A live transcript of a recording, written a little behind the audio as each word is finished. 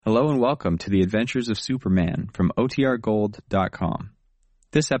Hello and welcome to the Adventures of Superman from OTRGold.com.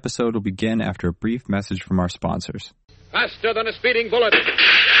 This episode will begin after a brief message from our sponsors. Faster than a speeding bullet.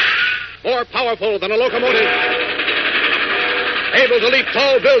 More powerful than a locomotive. Able to leap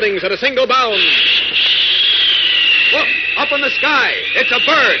tall buildings at a single bound. Look, up in the sky. It's a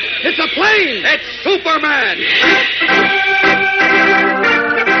bird. It's a plane. It's Superman.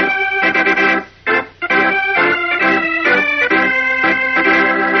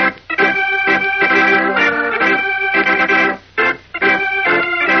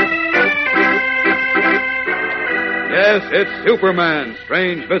 Yes, it's Superman,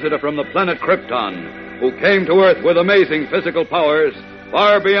 strange visitor from the planet Krypton, who came to Earth with amazing physical powers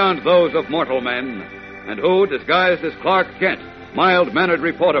far beyond those of mortal men, and who, disguised as Clark Kent, mild-mannered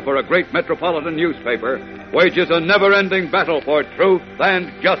reporter for a great metropolitan newspaper, wages a never-ending battle for truth and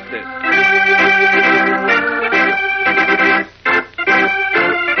justice.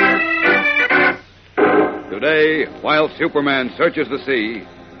 Today, while Superman searches the sea,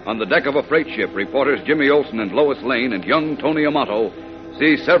 on the deck of a freight ship, reporters Jimmy Olsen and Lois Lane and young Tony Amato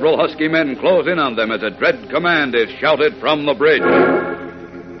see several husky men close in on them as a dread command is shouted from the bridge.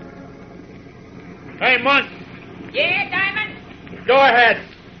 Hey, Monk. Yeah, Diamond? Go ahead.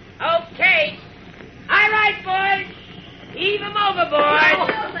 Okay. All right, boys. Heave 'em overboard.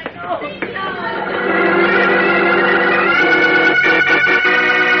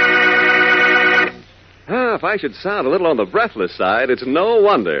 If I should sound a little on the breathless side, it's no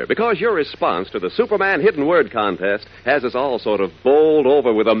wonder, because your response to the Superman Hidden Word Contest has us all sort of bowled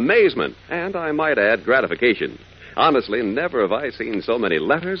over with amazement, and I might add gratification. Honestly, never have I seen so many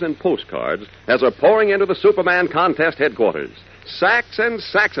letters and postcards as are pouring into the Superman Contest headquarters. Sacks and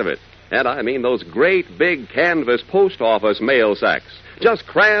sacks of it. And I mean those great big canvas post office mail sacks, just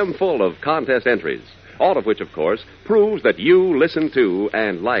cram full of contest entries. All of which, of course, proves that you listen to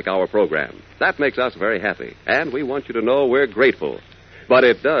and like our program. That makes us very happy, and we want you to know we're grateful. But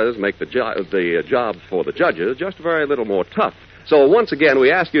it does make the job for the judges just a very little more tough. So once again, we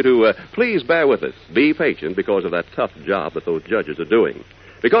ask you to please bear with us. Be patient because of that tough job that those judges are doing.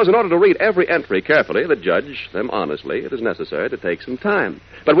 Because in order to read every entry carefully, to judge them honestly, it is necessary to take some time.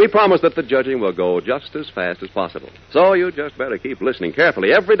 But we promise that the judging will go just as fast as possible. So you just better keep listening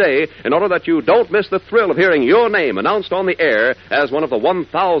carefully every day in order that you don't miss the thrill of hearing your name announced on the air as one of the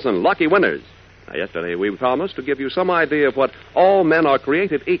 1,000 lucky winners. Now, yesterday we promised to give you some idea of what all men are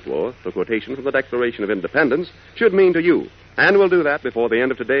created equal, the quotation from the Declaration of Independence, should mean to you. And we'll do that before the end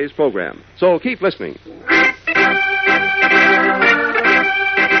of today's program. So keep listening.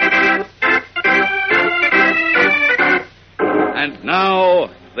 And now,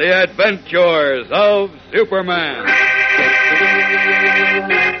 the adventures of Superman.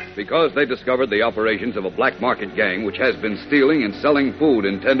 Because they discovered the operations of a black market gang which has been stealing and selling food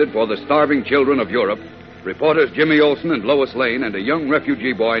intended for the starving children of Europe, reporters Jimmy Olsen and Lois Lane and a young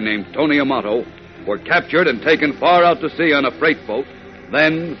refugee boy named Tony Amato were captured and taken far out to sea on a freight boat,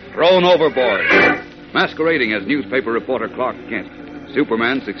 then thrown overboard. Masquerading as newspaper reporter Clark Kent,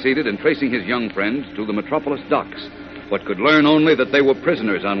 Superman succeeded in tracing his young friends to the Metropolis docks, but could learn only that they were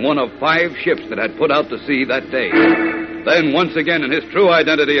prisoners on one of 5 ships that had put out to sea that day. Then, once again, in his true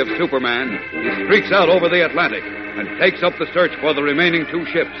identity of Superman, he streaks out over the Atlantic and takes up the search for the remaining 2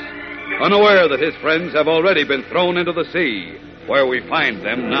 ships, unaware that his friends have already been thrown into the sea, where we find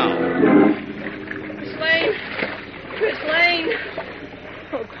them now. Miss Lane! Miss Lane!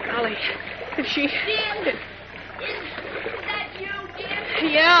 Oh, golly. Is she... Jim! Is that you, Jim?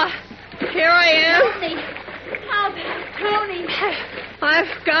 Yeah. Here I am. Tony! Oh, Tony!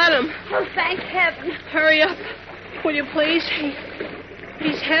 I've got him. Oh, thank heaven. Hurry up. Will you please?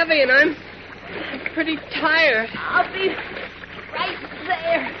 He's heavy and I'm pretty tired. I'll be right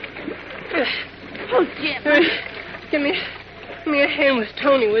there. Oh, Jim. Give me a hand with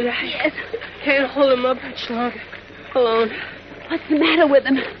Tony, will you? Yes. Can't hold him up much longer. Alone. What's the matter with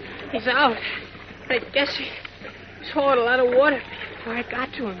him? He's out. I guess he swallowed a lot of water before I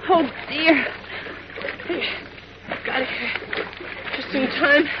got to him. Oh, dear. Got here just in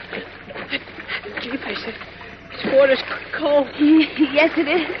time. Jeepers, this water's cold. Yes, it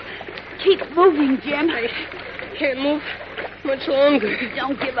is. Keep moving, Jim. I can't move much longer.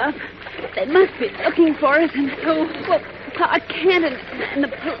 Don't give up. They must be looking for us. And well, Clark Kent and the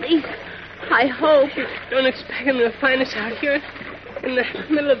police. I hope. You don't expect them to find us out here in the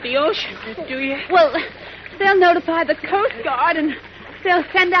middle of the ocean, do you? Well, they'll notify the Coast Guard and they'll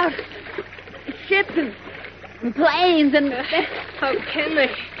send out ships and planes and... How can they?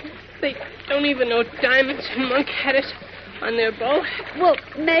 They don't even know Diamonds and Monk had us on their boat. Well,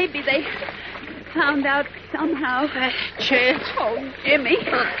 maybe they found out somehow. Chance. Oh, Jimmy.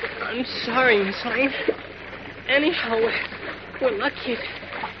 I'm sorry, Miss Lane. Anyhow, we're lucky.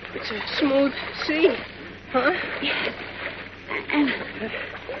 It's a smooth sea. Huh? Yes.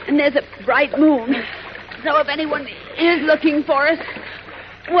 And there's a bright moon. So if anyone is looking for us,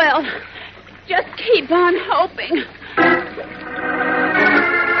 well, just keep on hoping.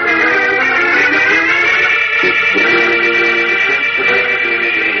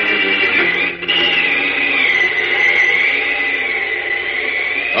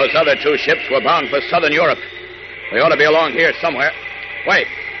 Those other two ships were bound for southern Europe. They ought to be along here somewhere. Wait,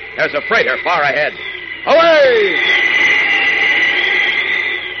 there's a freighter far ahead. Away!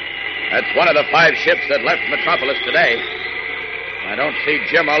 That's one of the 5 ships that left Metropolis today. I don't see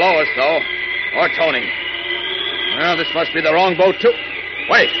Jim or Lois, though, or Tony. Well, this must be the wrong boat, too.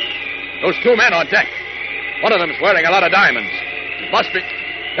 Wait, those 2 men on deck. One of them's wearing a lot of diamonds. It must be...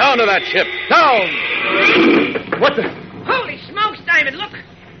 Down to that ship. Down! What the... Holy smokes, Diamond, look.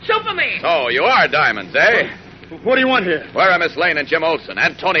 Superman. So, you are Diamonds, eh? What do you want here? Where are Miss Lane and Jim Olsen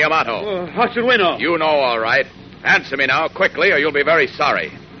and Tony Amato? How should we know? You know all right. Answer me now, quickly, or you'll be very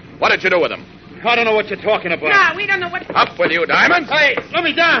sorry. What did you do with them? I don't know what you're talking about. No, we don't know what... Up with you, Diamonds. Hey, let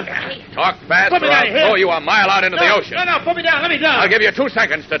me down. Talk fast, Put me or down I'll here. throw you a mile out into the ocean. No, put me down. Let me down. I'll give you 2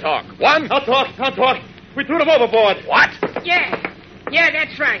 seconds to talk. 1. I'll talk. We threw them overboard. What? Yeah,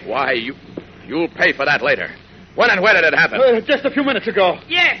 that's right. Why, you'll pay for that later. When and where did it happen? Just a few minutes ago.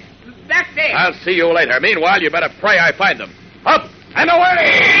 Yeah, back there. I'll see you later. Meanwhile, you better pray I find them. Up and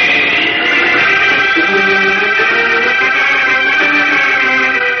away!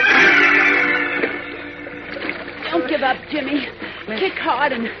 Don't give up, Jimmy. Kick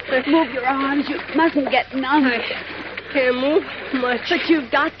hard and move your arms. You mustn't get numb. I can't move much. But you've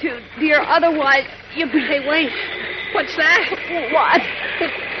got to, dear. Otherwise, you... Hey, wait. What's that? What?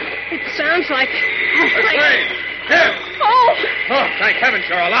 It sounds like... Miss Lane, here. Oh, Thank heavens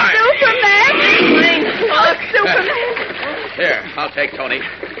you're alive. Superman! Lane, Oh, look. Superman! Here, I'll take Tony.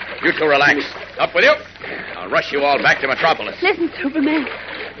 You 2 relax. Up with you. I'll rush you all back to Metropolis. Listen, Superman.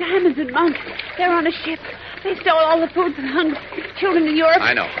 Diamonds and Monk, they're on a ship. They stole all the food from hungry children in Europe.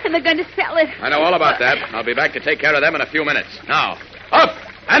 I know. And they're going to sell it. I know all about that. I'll be back to take care of them in a few minutes. Now, up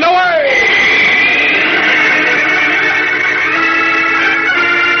and away!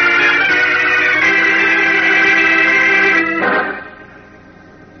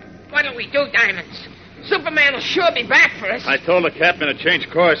 What'll we do, Diamonds? Superman will sure be back for us. I told the captain to change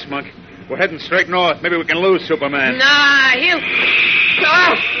course, Monk. We're heading straight north. Maybe we can lose Superman. Nah, he'll...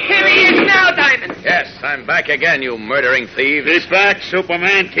 Oh, here he is now, Diamonds. Yes, I'm back again, you murdering thieves. Keep back,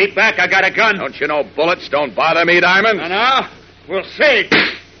 Superman. Keep back. I got a gun. Don't you know bullets don't bother me, Diamond? No. We'll see.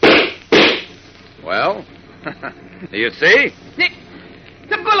 Well, do you see?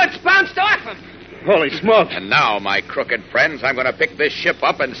 The bullets bounced off him. Holy smoke. And now, my crooked friends, I'm going to pick this ship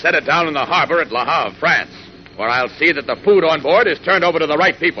up and set it down in the harbor at Le Havre, France, where I'll see that the food on board is turned over to the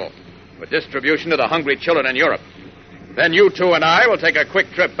right people for distribution to the hungry children in Europe. Then you 2 and I will take a quick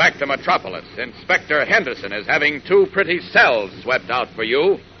trip back to Metropolis. Inspector Henderson is having 2 pretty cells swept out for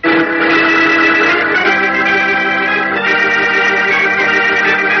you.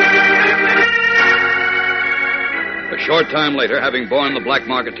 A short time later, having borne the black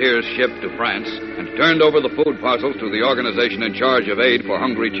marketeer's ship to France and turned over the food parcels to the organization in charge of aid for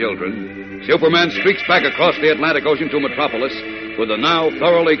hungry children, Superman streaks back across the Atlantic Ocean to Metropolis with the now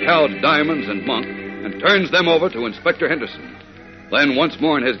thoroughly cowed Diamonds and Monk and turns them over to Inspector Henderson. Then, once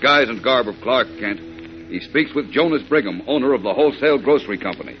more in his guise and garb of Clark Kent, he speaks with Jonas Brigham, owner of the Wholesale Grocery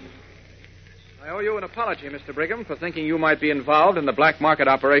Company. I owe you an apology, Mr. Brigham, for thinking you might be involved in the black market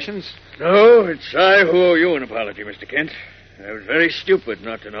operations. No, it's I who owe you an apology, Mr. Kent. I was very stupid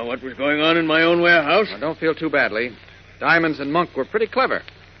not to know what was going on in my own warehouse. Well, don't feel too badly. Diamonds and Monk were pretty clever.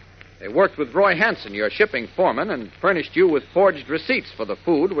 They worked with Roy Hansen, your shipping foreman, and furnished you with forged receipts for the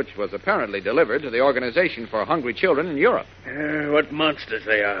food which was apparently delivered to the Organization for Hungry Children in Europe. What monsters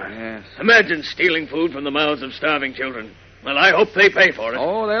they are. Yes. Imagine stealing food from the mouths of starving children. Well, I hope they pay for it.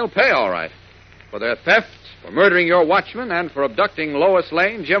 Oh, they'll pay all right. For their theft, for murdering your watchman, and for abducting Lois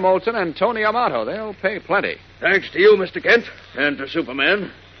Lane, Jim Olsen, and Tony Amato. They'll pay plenty. Thanks to you, Mr. Kent, and to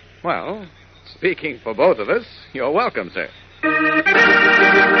Superman. Well, speaking for both of us, you're welcome, sir.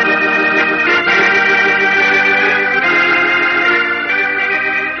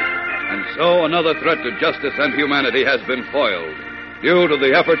 And so another threat to justice and humanity has been foiled, due to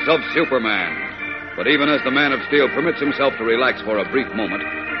the efforts of Superman. But even as the Man of Steel permits himself to relax for a brief moment,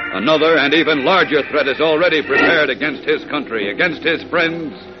 another and even larger threat is already prepared against his country, against his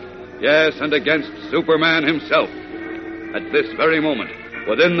friends, yes, and against Superman himself. At this very moment,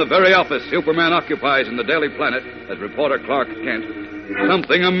 within the very office Superman occupies in the Daily Planet as reporter Clark Kent,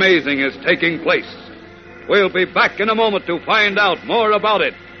 something amazing is taking place. We'll be back in a moment to find out more about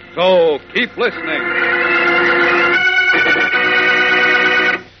it. So keep listening.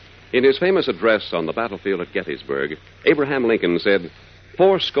 In his famous address on the battlefield at Gettysburg, Abraham Lincoln said,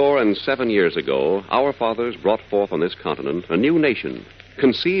 77 years ago, our fathers brought forth on this continent a new nation,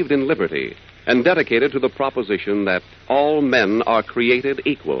 conceived in liberty, and dedicated to the proposition that all men are created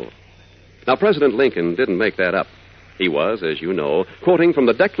equal. Now, President Lincoln didn't make that up. He was, as you know, quoting from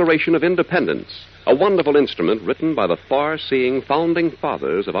the Declaration of Independence, a wonderful instrument written by the far-seeing founding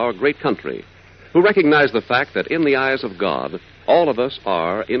fathers of our great country, who recognized the fact that in the eyes of God, all of us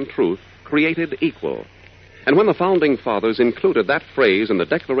are, in truth, created equal. And when the founding fathers included that phrase in the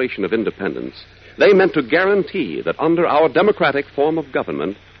Declaration of Independence, they meant to guarantee that under our democratic form of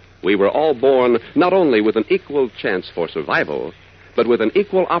government, we were all born not only with an equal chance for survival, but with an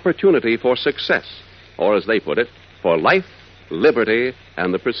equal opportunity for success, or as they put it, for life, liberty,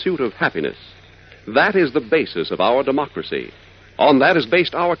 and the pursuit of happiness. That is the basis of our democracy. On that is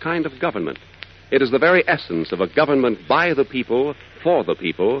based our kind of government. It is the very essence of a government by the people, for the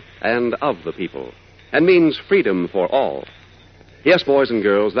people, and of the people, and means freedom for all. Yes, boys and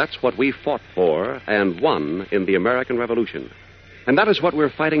girls, that's what we fought for and won in the American Revolution. And that is what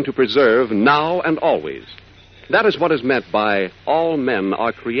we're fighting to preserve now and always. That is what is meant by all men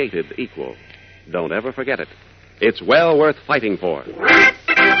are created equal. Don't ever forget it. It's well worth fighting for.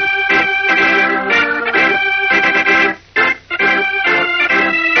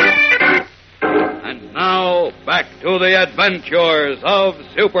 And now, back to the adventures of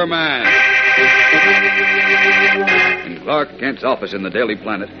Superman. In Clark Kent's office in the Daily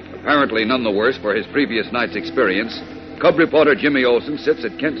Planet, apparently none the worse for his previous night's experience, cub reporter Jimmy Olsen sits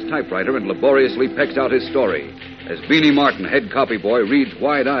at Kent's typewriter and laboriously pecks out his story as Beanie Martin, head copy boy, reads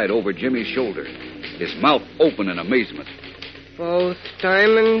wide-eyed over Jimmy's shoulder, his mouth open in amazement. Both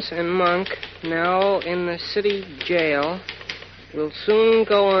Diamonds and Monk, now in the city jail, will soon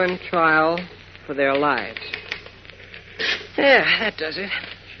go on trial for their lives. Yeah, that does it.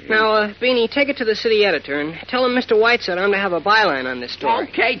 Now, Beanie, take it to the city editor and tell him Mr. White said I'm to have a byline on this story.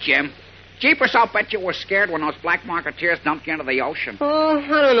 Okay, Jim. Jeepers, I'll bet you were scared when those black marketeers dumped you into the ocean. Oh,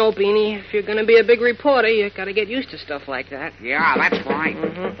 I don't know, Beanie. If you're going to be a big reporter, you got to get used to stuff like that. Yeah, that's right.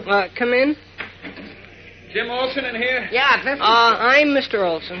 Mm-hmm. Come in. Jim Olsen in here? Yeah, this is... I'm Mr.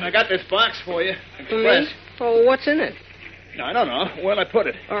 Olsen. I got this box for you. For me? Oh, what's in it? No, I don't know. Where'd I put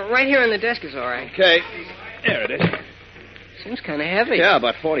it? Right here on the desk is all right. Okay. There it is. Seems kind of heavy. Yeah,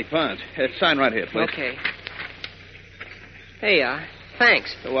 about 40 pounds. Sign right here, please. Okay. Hey,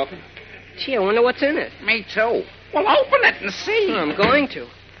 thanks. You're welcome. Gee, I wonder what's in it. Me too. Well, open it and see. Oh, I'm going to.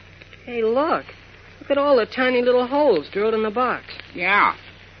 Hey, look. Look at all the tiny little holes drilled in the box. Yeah.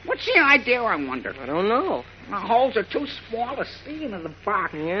 What's the idea, I wonder? I don't know. The holes are too small to see into the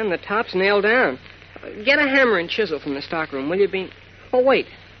box. Yeah, and the top's nailed down. Get a hammer and chisel from the stockroom, will you, Bean? Oh, wait.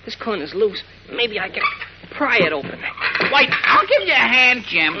 This corner's loose. Maybe I can pry it open. Wait, I'll give you a hand,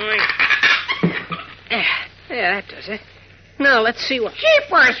 Jim. Yeah, that does it. Now, let's see what...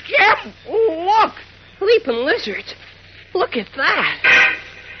 Jeepers, Jim! Look! Leaping lizards. Look at that.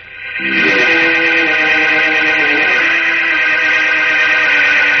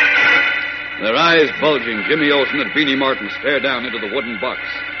 Their eyes bulging, Jimmy Olsen and Beanie Martin stare down into the wooden box.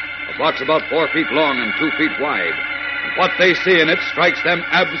 A box about 4 feet long and 2 feet wide. And what they see in it strikes them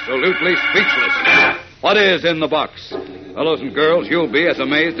absolutely speechless. What is in the box? Fellows and girls, you'll be as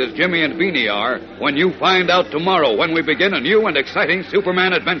amazed as Jimmy and Beanie are when you find out tomorrow when we begin a new and exciting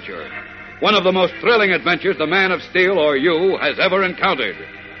Superman adventure. One of the most thrilling adventures the Man of Steel or you has ever encountered.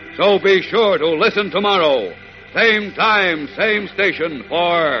 So be sure to listen tomorrow. Same time, same station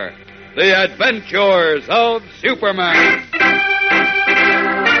for The Adventures of Superman.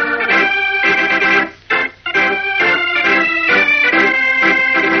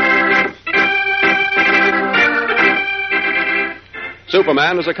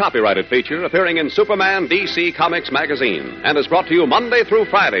 Superman is a copyrighted feature appearing in Superman DC Comics magazine and is brought to you Monday through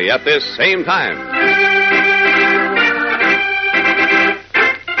Friday at this same time.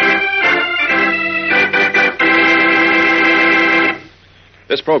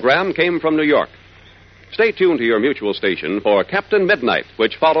 This program came from New York. Stay tuned to your mutual station for Captain Midnight,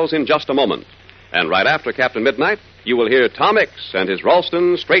 which follows in just a moment. And right after Captain Midnight, you will hear Tom Mix and his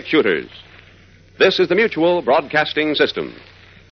Ralston Straight Shooters. This is the Mutual Broadcasting System.